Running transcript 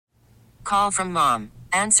Call from mom.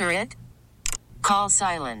 Answer it. Call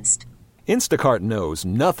silenced. Instacart knows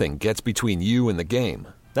nothing gets between you and the game.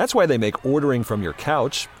 That's why they make ordering from your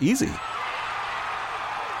couch easy.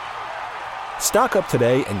 Stock up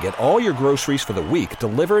today and get all your groceries for the week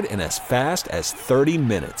delivered in as fast as 30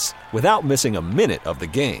 minutes without missing a minute of the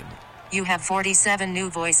game. You have 47 new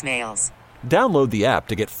voicemails. Download the app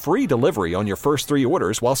to get free delivery on your first 3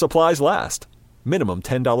 orders while supplies last. Minimum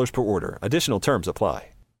 $10 per order. Additional terms apply.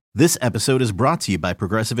 This episode is brought to you by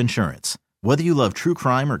Progressive Insurance. Whether you love true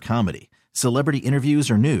crime or comedy, celebrity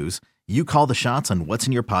interviews or news, you call the shots on what's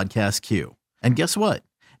in your podcast queue. And guess what?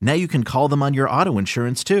 Now you can call them on your auto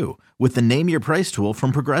insurance too with the Name Your Price tool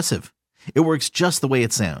from Progressive. It works just the way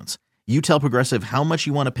it sounds. You tell Progressive how much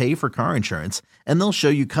you want to pay for car insurance, and they'll show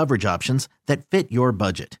you coverage options that fit your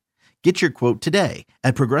budget. Get your quote today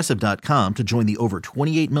at Progressive.com to join the over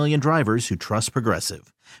 28 million drivers who trust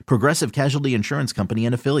Progressive. Progressive Casualty Insurance Company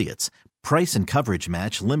and Affiliates. Price and coverage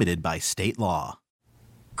match limited by state law.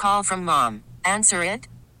 Call from mom. Answer it.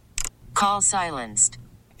 Call silenced.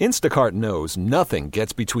 Instacart knows nothing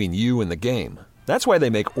gets between you and the game. That's why they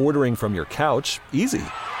make ordering from your couch easy.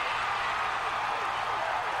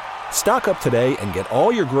 Stock up today and get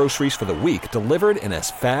all your groceries for the week delivered in as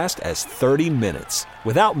fast as 30 minutes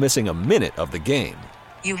without missing a minute of the game.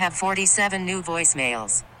 You have 47 new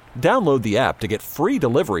voicemails. Download the app to get free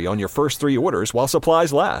delivery on your first 3 orders while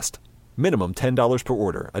supplies last. Minimum $10 per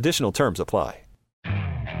order. Additional terms apply.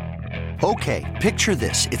 Okay, picture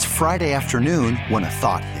this. It's Friday afternoon when a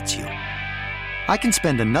thought hits you. I can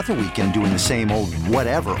spend another weekend doing the same old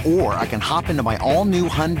whatever, or I can hop into my all-new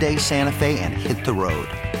Hyundai Santa Fe and hit the road.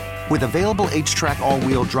 With available H-Track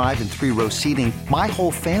all-wheel drive and 3-row seating, my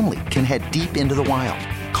whole family can head deep into the wild.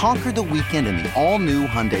 Conquer the weekend in the all-new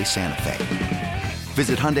Hyundai Santa Fe.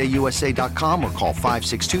 Visit HyundaiUSA.com or call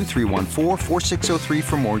 562-314-4603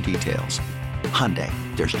 for more details. Hyundai,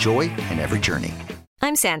 there's joy in every journey.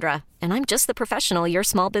 I'm Sandra, and I'm just the professional your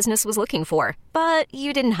small business was looking for. But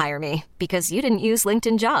you didn't hire me because you didn't use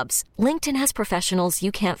LinkedIn Jobs. LinkedIn has professionals you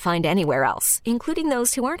can't find anywhere else, including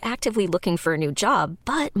those who aren't actively looking for a new job,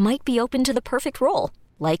 but might be open to the perfect role,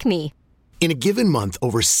 like me. In a given month,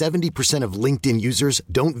 over 70% of LinkedIn users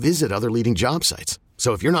don't visit other leading job sites.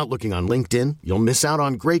 So if you're not looking on LinkedIn, you'll miss out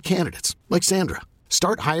on great candidates like Sandra.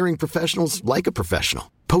 Start hiring professionals like a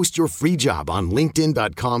professional. Post your free job on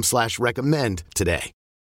linkedin.com/recommend today.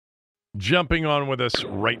 Jumping on with us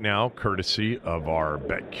right now, courtesy of our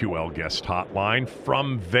BetQL guest hotline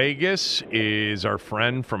from Vegas, is our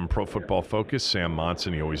friend from Pro Football Focus, Sam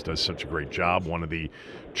Monson. He always does such a great job. One of the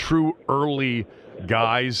true early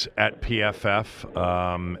guys at PFF,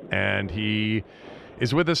 and he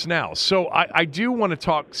is with us now. So I do want to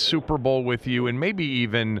talk Super Bowl with you, and maybe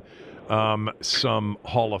even some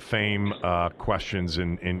Hall of Fame questions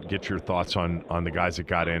and get your thoughts on the guys that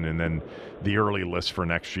got in and then the early list for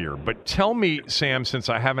next year. But tell me, Sam, since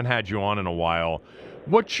I haven't had you on in a while,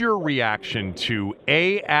 what's your reaction to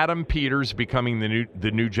A, Adam Peters becoming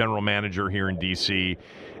the new general manager here in D.C.,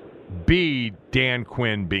 B, Dan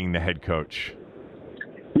Quinn being the head coach?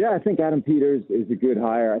 Yeah, I think Adam Peters is a good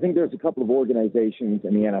hire. I think there's a couple of organizations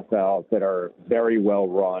in the NFL that are very well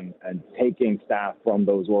run, and taking staff from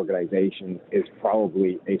those organizations is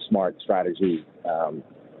probably a smart strategy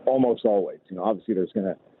almost always. Obviously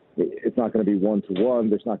it's not going to be one-to-one.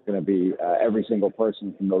 There's not going to be every single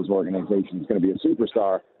person from those organizations is going to be a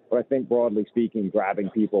superstar. But I think broadly speaking, grabbing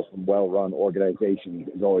people from well-run organizations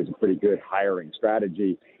is always a pretty good hiring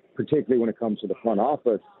strategy, particularly when it comes to the front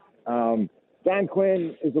office. Dan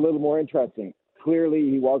Quinn is a little more interesting.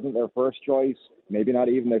 Clearly, he wasn't their first choice, maybe not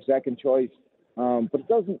even their second choice, but it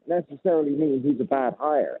doesn't necessarily mean he's a bad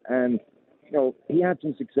hire. And, he had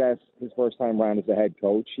some success his first time around as a head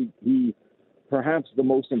coach. He perhaps the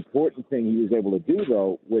most important thing he was able to do,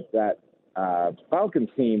 though, with that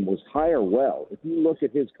Falcons team was hire well. If you look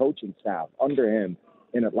at his coaching staff under him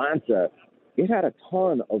in Atlanta, it had a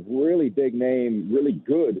ton of really big name, really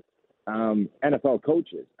good NFL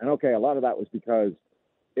coaches. And okay, a lot of that was because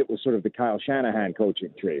it was sort of the Kyle Shanahan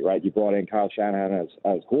coaching tree, right? You brought in Kyle Shanahan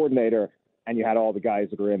as coordinator, and you had all the guys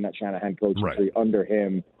that are in that Shanahan coaching tree under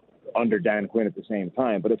him, under Dan Quinn at the same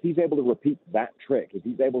time. But if he's able to repeat that trick, if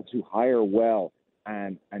he's able to hire well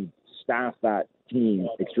and staff that team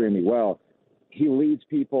extremely well, he leads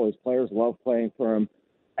people. His players love playing for him.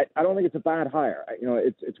 I don't think it's a bad hire.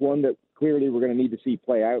 It's one that clearly we're going to need to see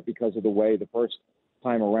play out because of the way the first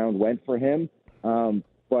time around went for him.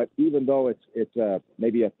 But even though it's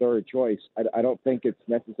maybe a third choice, I don't think it's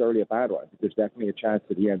necessarily a bad one. There's definitely a chance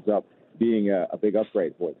that he ends up being a big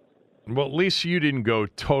upgrade for them. Well, at least you didn't go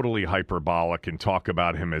totally hyperbolic and talk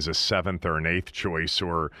about him as a 7th or an 8th choice,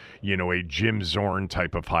 or a Jim Zorn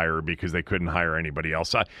type of hire because they couldn't hire anybody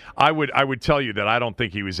else. I would tell you that I don't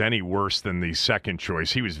think he was any worse than the 2nd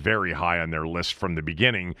choice. He was very high on their list from the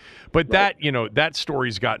beginning. But right. that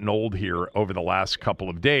story's gotten old here over the last couple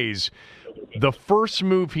of days. The first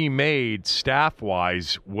move he made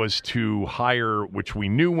staff-wise was to hire, which we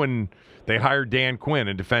knew when they hired Dan Quinn,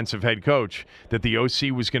 a defensive head coach, that the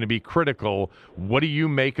OC was going to be critical. What do you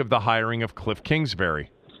make of the hiring of Cliff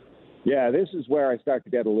Kingsbury? Yeah, this is where I start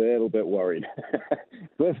to get a little bit worried.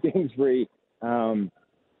 Cliff Kingsbury,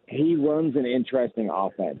 he runs an interesting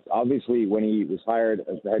offense. Obviously, when he was hired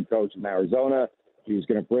as the head coach in Arizona, he was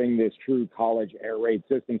going to bring this true college air raid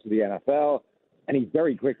system to the NFL, and he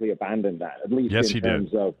very quickly abandoned that, at least in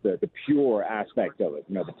terms of the pure aspect of it.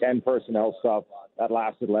 The 10 personnel stuff, that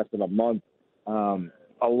lasted less than a month.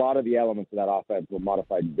 A lot of the elements of that offense were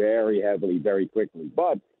modified very heavily, very quickly.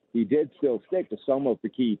 But he did still stick to some of the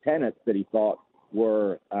key tenets that he thought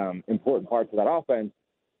were important parts of that offense,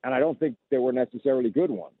 and I don't think they were necessarily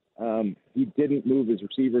good ones. He didn't move his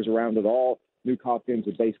receivers around at all. Nuke Hopkins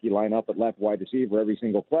would basically line up at left wide receiver every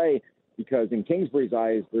single play, because in Kingsbury's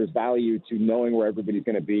eyes, there's value to knowing where everybody's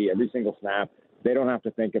going to be every single snap. They don't have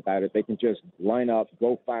to think about it. They can just line up,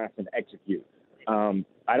 go fast, and execute.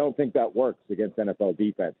 I don't think that works against NFL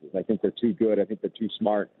defenses. I think they're too good. I think they're too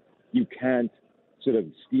smart. You can't sort of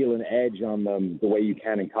steal an edge on them the way you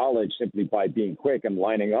can in college simply by being quick and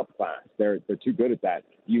lining up fast. They're too good at that.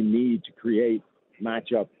 You need to create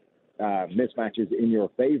matchup mismatches in your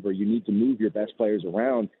favor. You need to move your best players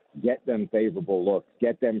around, get them favorable looks,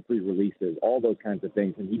 get them free releases, all those kinds of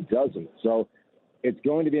things, and he doesn't. So it's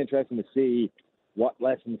going to be interesting to see what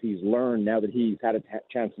lessons he's learned now that he's had a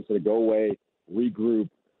chance to sort of go away, regroup,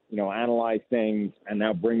 analyze things, and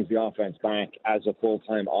now brings the offense back as a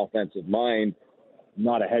full-time offensive mind,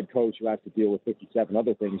 not a head coach who has to deal with 57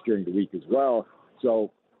 other things during the week as well.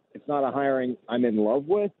 So it's not a hiring I'm in love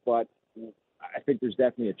with, but I think there's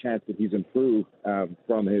definitely a chance that he's improved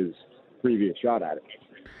from his previous shot at it.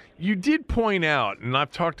 You did point out, and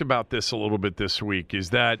I've talked about this a little bit this week,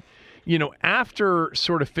 is that, after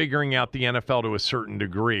sort of figuring out the NFL to a certain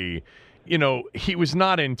degree, he was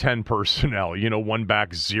not in 10 personnel, one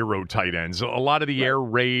back, 0 tight ends. A lot of the air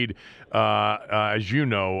raid, as you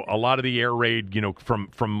know,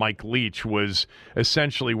 from Mike Leach was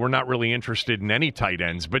essentially, we're not really interested in any tight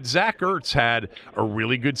ends. But Zach Ertz had a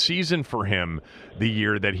really good season for him the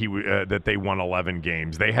year that that they won 11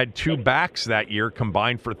 games. They had 2 backs that year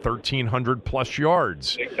combined for 1,300 plus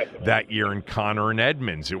yards that year in Connor and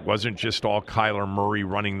Edmonds. It wasn't just all Kyler Murray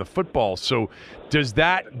running the football. So does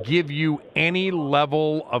that give you any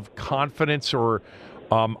level of confidence or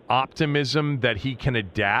optimism that he can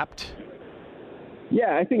adapt?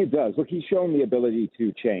 Yeah, I think it does. Look, he's shown the ability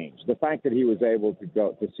to change. The fact that he was able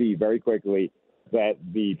to see very quickly that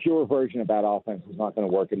the pure version of that offense was not going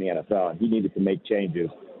to work in the NFL, and he needed to make changes,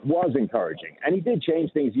 was encouraging. And he did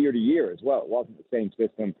change things year to year as well. It wasn't the same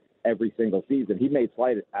system every single season. He made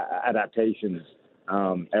slight adaptations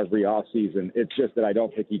every offseason. It's just that I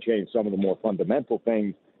don't think he changed some of the more fundamental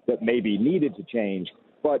things that maybe needed to change.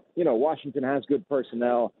 But, Washington has good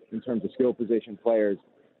personnel in terms of skill position players.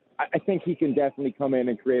 I think he can definitely come in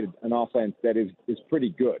and create an offense that is pretty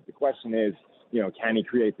good. The question is, can he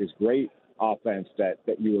create this great offense that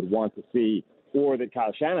you would want to see, or that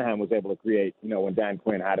Kyle Shanahan was able to create, when Dan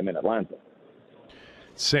Quinn had him in Atlanta?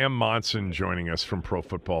 Sam Monson joining us from Pro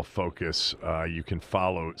Football Focus. You can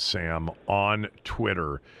follow Sam on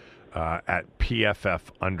Twitter at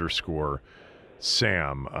PFF_Sam.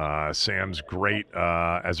 Sam's great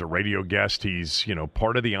as a radio guest. He's,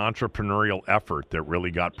 part of the entrepreneurial effort that really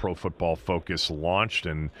got Pro Football Focus launched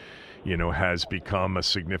and, has become a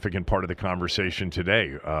significant part of the conversation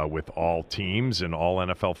today with all teams and all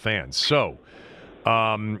NFL fans. So,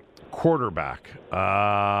 quarterback.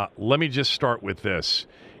 Let me just start with this.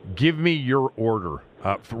 Give me your order.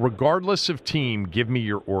 Regardless of team, give me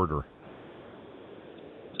your order.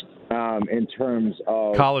 In terms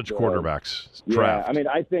of college quarterbacks draft. Yeah, I mean,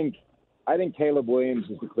 I think Caleb Williams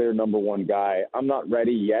is the clear number one guy. I'm not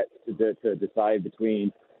ready yet to decide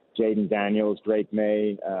between Jaden Daniels, Drake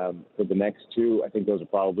May for the next 2. I think those are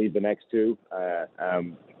probably the next 2.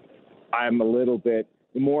 I'm a little bit.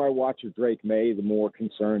 The more I watch of Drake May, the more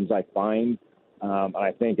concerns I find. And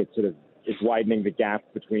I think it's widening the gap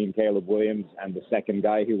between Caleb Williams and the second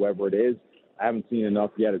guy, whoever it is. I haven't seen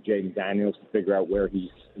enough yet of Jaden Daniels to figure out where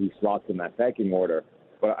he slots in that pecking order.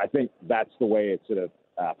 But I think that's the way it's sort of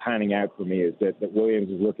panning out for me, is that Williams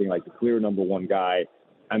is looking like the clear number one guy,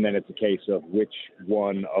 and then it's a case of which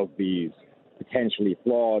one of these potentially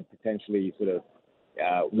flawed, potentially sort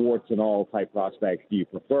of warts and all type prospects do you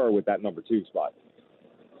prefer with that number 2 spot?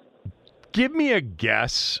 Give me a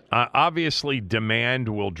guess. Obviously, demand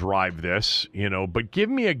will drive this, but give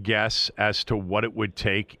me a guess as to what it would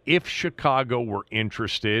take if Chicago were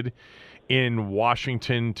interested in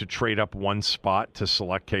Washington to trade up one spot to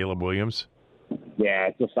select Caleb Williams. Yeah,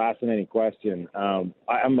 it's a fascinating question.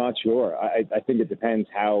 I'm not sure. I think it depends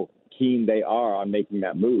how keen they are on making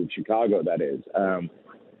that move, Chicago, that is.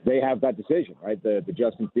 They have that decision, right? The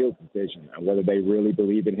Justin Fields decision, and whether they really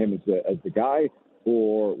believe in him as the guy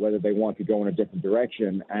or whether they want to go in a different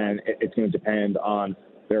direction. And it's going to depend on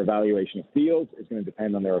their evaluation of Fields. It's going to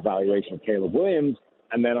depend on their evaluation of Caleb Williams,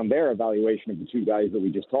 and then on their evaluation of the 2 guys that we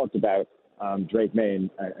just talked about, Drake May and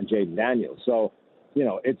Jaden Daniels. So,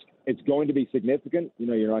 it's going to be significant.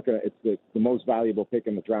 You're not going to. It's the most valuable pick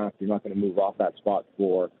in the draft. You're not going to move off that spot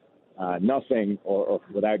for nothing or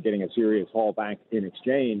without getting a serious haul back in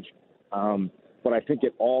exchange. But I think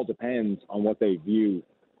it all depends on what they view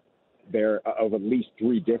of at least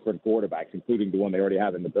 3 different quarterbacks, including the one they already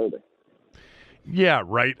have in the building. Yeah,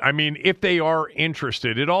 right. I mean, if they are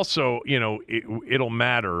interested, it also, it'll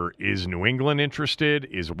matter. Is New England interested?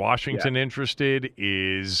 Is Washington interested?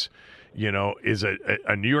 Is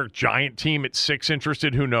a New York Giant team at 6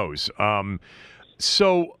 interested? Who knows?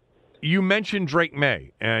 So you mentioned Drake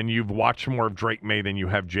May, and you've watched more of Drake May than you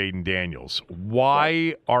have Jaden Daniels.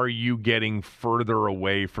 Why are you getting further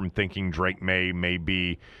away from thinking Drake May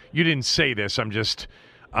be? You didn't say this.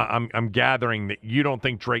 I'm gathering that you don't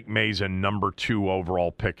think Drake May's a number 2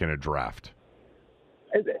 overall pick in a draft.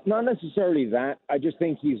 Not necessarily that. I just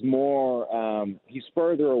think he's he's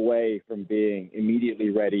further away from being immediately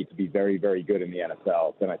ready to be very, very good in the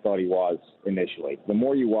NFL than I thought he was initially. The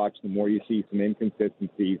more you watch, the more you see some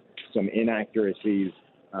inconsistencies, some inaccuracies,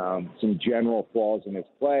 some general flaws in his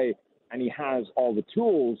play, and he has all the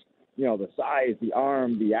tools, the size, the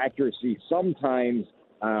arm, the accuracy. Sometimes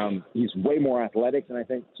he's way more athletic than I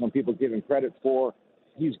think some people give him credit for.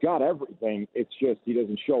 He's got everything. It's just he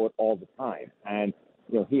doesn't show it all the time. And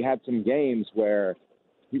he had some games where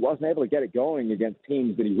he wasn't able to get it going against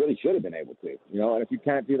teams that he really should have been able to. And if you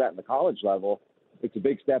can't do that in the college level, it's a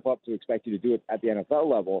big step up to expect you to do it at the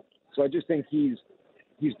NFL level. So I just think he's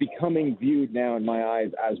becoming viewed now in my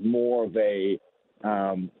eyes as more of a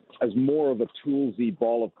toolsy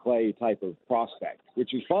ball of clay type of prospect,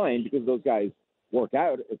 which is fine because those guys work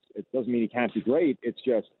out. It doesn't mean he can't be great. It's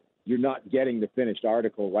just you're not getting the finished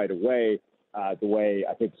article right away the way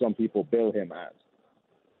I think some people bill him as.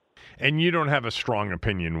 And you don't have a strong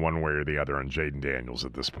opinion one way or the other on Jaden Daniels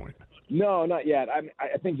at this point? No, not yet.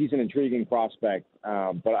 I think he's an intriguing prospect,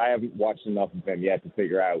 but I haven't watched enough of him yet to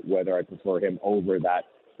figure out whether I prefer him over that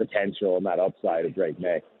potential and that upside of Drake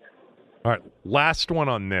May. All right, last one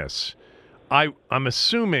on this. I'm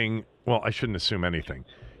assuming, well, I shouldn't assume anything.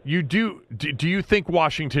 Do you think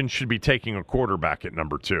Washington should be taking a quarterback at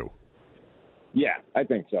number 2? Yeah, I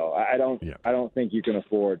think so. I don't think you can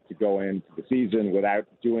afford to go into the season without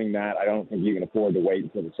doing that. I don't think you can afford to wait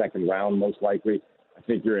until the second round, most likely. I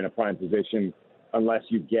think you're in a prime position unless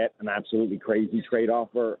you get an absolutely crazy trade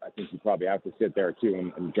offer. I think you probably have to sit there,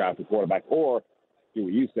 too, and draft a quarterback or do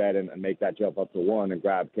what you said and make that jump up to 1 and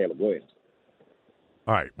grab Caleb Williams.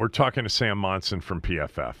 All right, we're talking to Sam Monson from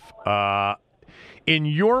PFF. In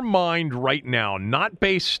your mind right now, not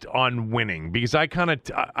based on winning, because I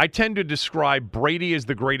tend to describe Brady as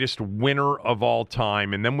the greatest winner of all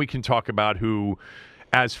time, and then we can talk about who,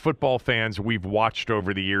 as football fans, we've watched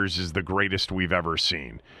over the years is the greatest we've ever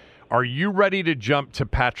seen. Are you ready to jump to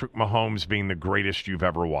Patrick Mahomes being the greatest you've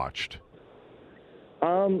ever watched?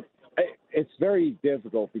 It's very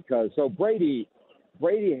difficult because Brady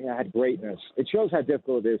had greatness. It shows how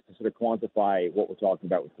difficult it is to sort of quantify what we're talking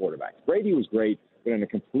about with quarterbacks. Brady was great, but in a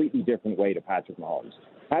completely different way to Patrick Mahomes.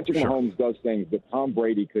 Patrick Mahomes does things that Tom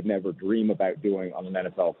Brady could never dream about doing on an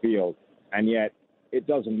NFL field, and yet it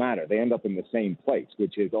doesn't matter. They end up in the same place,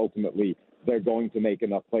 which is ultimately they're going to make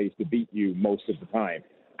enough plays to beat you most of the time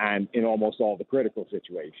and in almost all the critical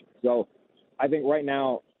situations. So I think right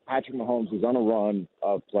now Patrick Mahomes is on a run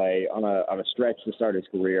of play, on a stretch to start his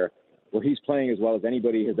career, where he's playing as well as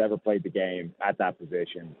anybody has ever played the game at that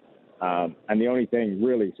position. And the only thing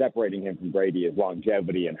really separating him from Brady is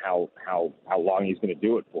longevity and how long he's going to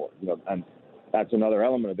do it for. And that's another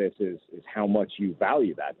element of this is how much you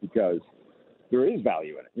value that, because there is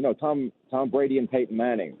value in it. Tom Brady and Peyton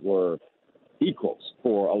Manning were equals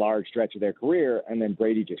for a large stretch of their career, and then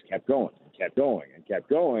Brady just kept going and kept going and kept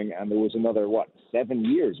going, and there was another 7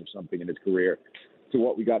 years or something in his career to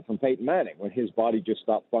what we got from Peyton Manning when his body just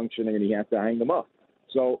stopped functioning and he had to hang them up.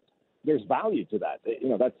 So there's value to that.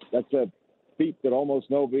 That's a feat that almost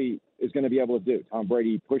nobody is going to be able to do. Tom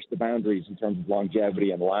Brady pushed the boundaries in terms of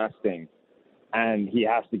longevity and lasting, and he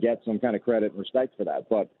has to get some kind of credit and respect for that.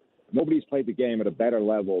 But nobody's played the game at a better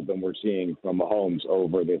level than we're seeing from Mahomes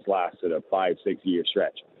over this last sort of 5-6 year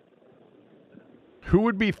stretch. Who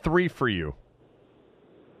would be 3 for you?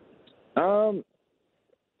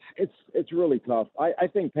 It's really tough. I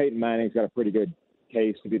think Peyton Manning's got a pretty good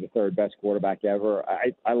case to be the third best quarterback ever.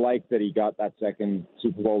 I like that he got that second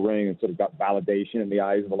Super Bowl ring and sort of got validation in the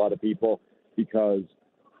eyes of a lot of people because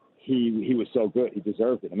he was so good. He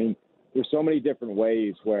deserved it. I mean, there's so many different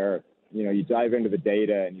ways where, you know, you dive into the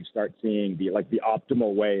data and you start seeing the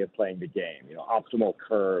optimal way of playing the game, you know, optimal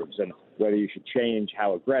curves and whether you should change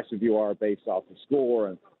how aggressive you are based off the score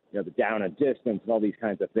and, you know, the down and distance and all these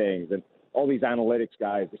kinds of things. And all these analytics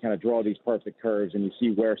guys that kind of draw these perfect curves and you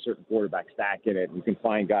see where certain quarterbacks stack in it. And you can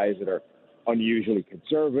find guys that are unusually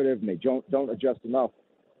conservative and they don't adjust enough.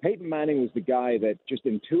 Peyton Manning was the guy that just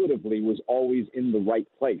intuitively was always in the right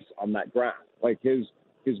place on that graph. Like his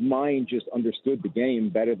mind just understood the game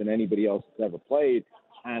better than anybody else that's ever played.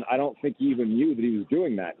 And I don't think he even knew that he was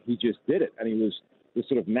doing that. He just did it. And he was this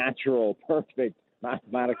sort of natural, perfect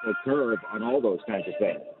mathematical curve on all those kinds of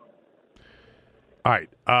things. All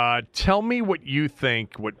right. Tell me what you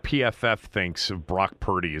think, what PFF thinks of Brock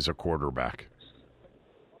Purdy as a quarterback.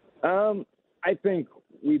 I think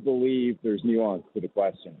we believe there's nuance to the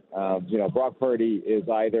question. You know, Brock Purdy is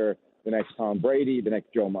either the next Tom Brady, the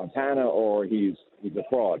next Joe Montana, or he's a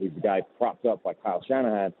fraud. He's the guy propped up by Kyle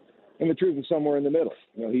Shanahan. And the truth is somewhere in the middle.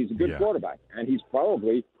 You know, he's a good quarterback, and he's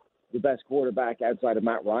probably the best quarterback outside of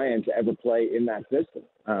Matt Ryan to ever play in that system.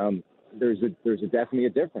 There's definitely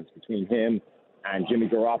a difference between him and Jimmy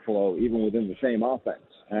Garoppolo, even within the same offense.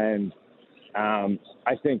 And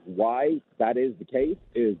I think why that is the case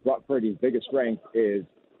is Brock Purdy's biggest strength is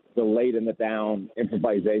the late in the down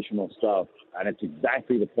improvisational stuff. And it's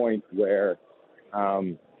exactly the point where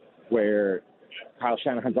Kyle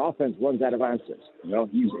Shanahan's offense runs out of answers. You know,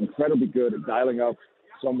 he's incredibly good at dialing up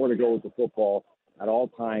somewhere to go with the football at all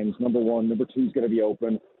times. Number one, number two is going to be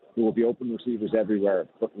open. There will be open receivers everywhere.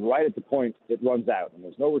 But right at the point it runs out and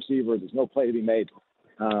there's no receiver, there's no play to be made,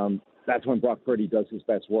 that's when Brock Purdy does his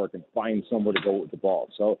best work and finds somewhere to go with the ball.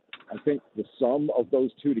 So I think the sum of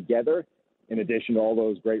those two together, in addition to all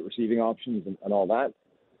those great receiving options and all that,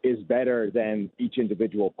 is better than each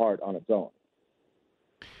individual part on its own.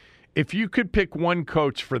 If you could pick one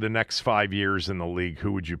coach for the next 5 years in the league,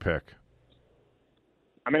 who would you pick?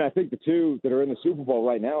 I mean, I think the two that are in the Super Bowl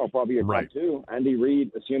right now are probably your top two. Andy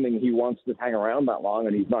Reid, assuming he wants to hang around that long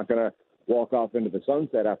and he's not going to walk off into the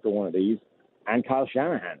sunset after one of these, and Kyle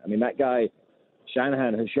Shanahan. I mean, that guy,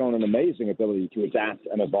 Shanahan, has shown an amazing ability to adapt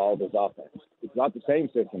and evolve his offense. It's not the same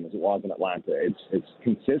system as it was in Atlanta. It's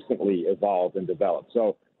consistently evolved and developed.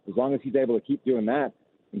 So as long as he's able to keep doing that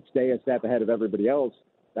and stay a step ahead of everybody else,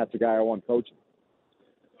 that's the guy I want coaching.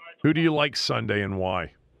 Who do you like Sunday and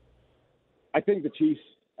why? I think the Chiefs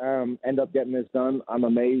end up getting this done. I'm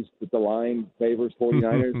amazed that the line favors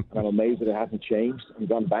 49ers, and I'm amazed that it hasn't changed. I'm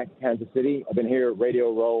gone back to Kansas City. I've been here at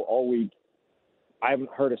Radio Row all week. I haven't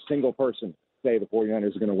heard a single person say the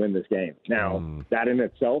 49ers are going to win this game. Now, that in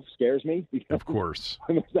itself scares me. Because of course.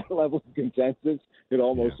 When there's that level of consensus, it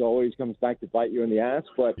almost always comes back to bite you in the ass.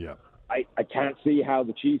 But I can't see how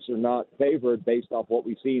the Chiefs are not favored based off what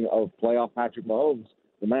we've seen of playoff Patrick Mahomes.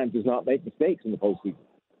 The man does not make mistakes in the postseason.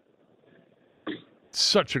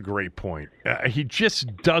 Such a great point. He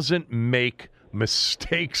just doesn't make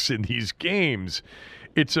mistakes in these games.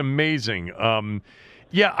 It's amazing.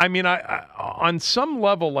 Yeah, I mean, I on some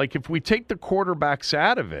level, like if we take the quarterbacks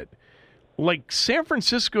out of it, like San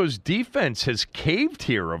Francisco's defense has caved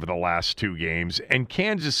here over the last 2 games, and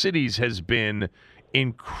Kansas City's has been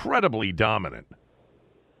incredibly dominant.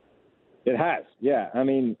 It has, yeah. I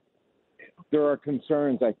mean, there are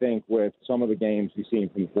concerns, I think, with some of the games we've seen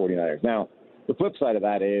from the 49ers. Now, the flip side of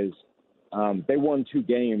that is they won 2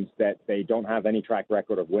 games that they don't have any track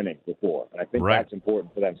record of winning before. And I think that's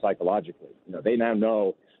important for them psychologically. You know, they now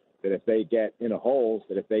know that if they get in a hole,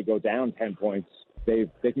 that if they go down 10 points, they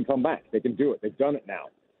can come back. They can do it. They've done it now.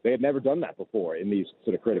 They had never done that before in these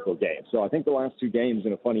sort of critical games. So I think the last 2 games,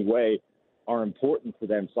 in a funny way, are important for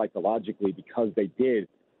them psychologically because they did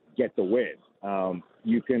get the win.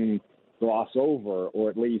 You can gloss over or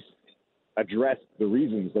at least address the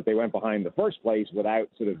reasons that they went behind the first place without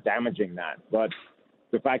sort of damaging that. But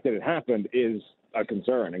the fact that it happened is a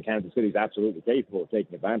concern, and Kansas City is absolutely capable of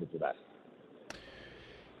taking advantage of that.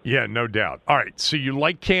 Yeah, no doubt. All right, so you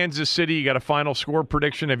like Kansas City. You got a final score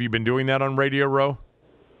prediction. Have you been doing that on Radio Row?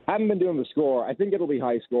 I haven't been doing the score. I think it'll be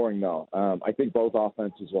high scoring, though. I think both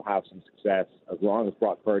offenses will have some success as long as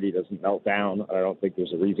Brock Purdy doesn't melt down. I don't think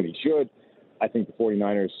there's a reason he should. I think the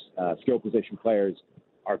 49ers skill position players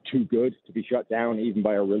are too good to be shut down, even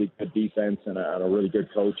by a really good defense and a really good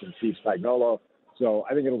coach in Steve Spagnuolo. So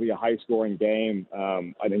I think it'll be a high scoring game.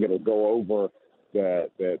 I think it'll go over the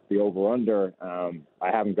over-under.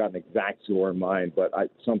 I haven't got an exact score in mind, but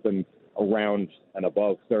something around and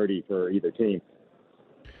above 30 for either team.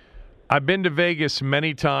 I've been to Vegas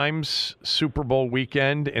many times, Super Bowl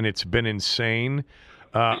weekend, and it's been insane.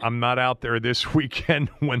 I'm not out there this weekend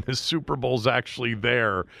when the Super Bowl's actually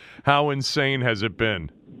there. How insane has it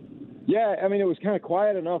been? Yeah, I mean, it was kind of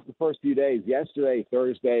quiet enough the first few days. Yesterday,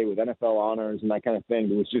 Thursday, with NFL honors and that kind of thing,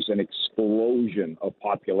 there was just an explosion of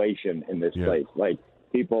population in this place. Like,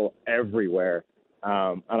 people everywhere.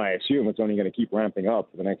 And I assume it's only going to keep ramping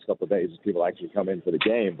up for the next couple of days as people actually come in for the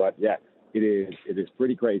game. But, yeah, it is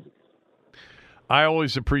pretty crazy. I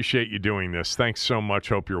always appreciate you doing this. Thanks so much.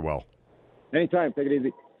 Hope you're well. Anytime. Take it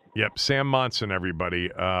easy. Yep. Sam Monson,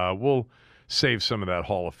 everybody. We'll save some of that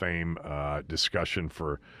Hall of Fame discussion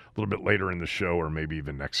for a little bit later in the show or maybe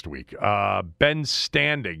even next week. Ben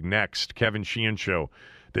Standing next. Kevin Sheehan Show.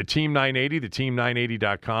 The Team 980,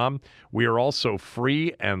 theteam980.com. We are also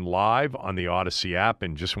free and live on the Odyssey app.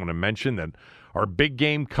 And just want to mention that our big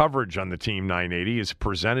game coverage on the Team 980 is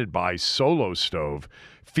presented by Solo Stove.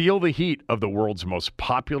 Feel the heat of the world's most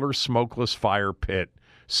popular smokeless fire pit.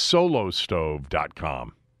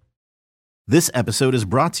 Solostove.com. This episode is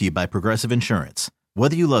brought to you by Progressive Insurance.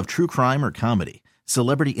 Whether you love true crime or comedy,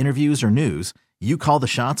 celebrity interviews or news, you call the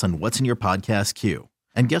shots on what's in your podcast queue.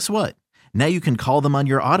 And guess what? Now you can call them on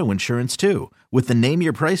your auto insurance too with the Name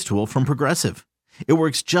Your Price tool from Progressive. It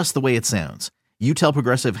works just the way it sounds. You tell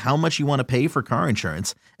Progressive how much you want to pay for car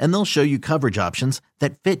insurance, and they'll show you coverage options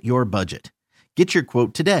that fit your budget. Get your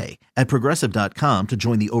quote today at Progressive.com to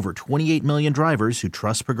join the over 28 million drivers who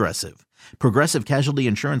trust Progressive. Progressive Casualty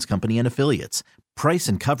Insurance Company and Affiliates. Price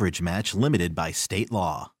and coverage match limited by state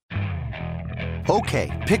law. Okay,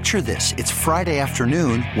 picture this. It's Friday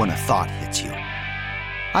afternoon when a thought hits you.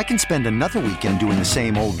 I can spend another weekend doing the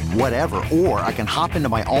same old whatever, or I can hop into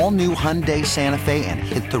my all-new Hyundai Santa Fe and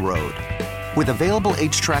hit the road. With available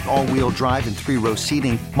H-Track all-wheel drive and 3-row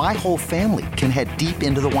seating, my whole family can head deep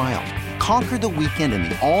into the wild. Conquer the weekend in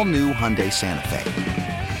the all-new Hyundai Santa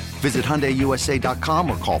Fe. Visit HyundaiUSA.com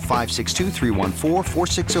or call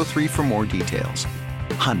 562-314-4603 for more details.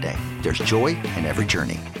 Hyundai, there's joy in every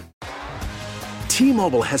journey.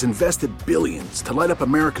 T-Mobile has invested billions to light up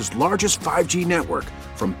America's largest 5G network,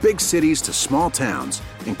 from big cities to small towns,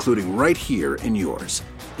 including right here in yours.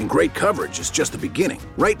 And great coverage is just the beginning.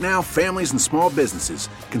 Right now, families and small businesses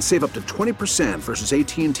can save up to 20% versus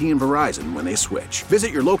AT&T and Verizon when they switch.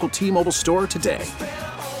 Visit your local T-Mobile store today.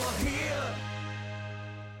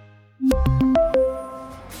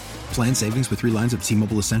 Plan savings with 3 lines of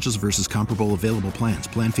T-Mobile Essentials versus comparable available plans.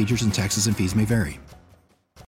 Plan features and taxes and fees may vary.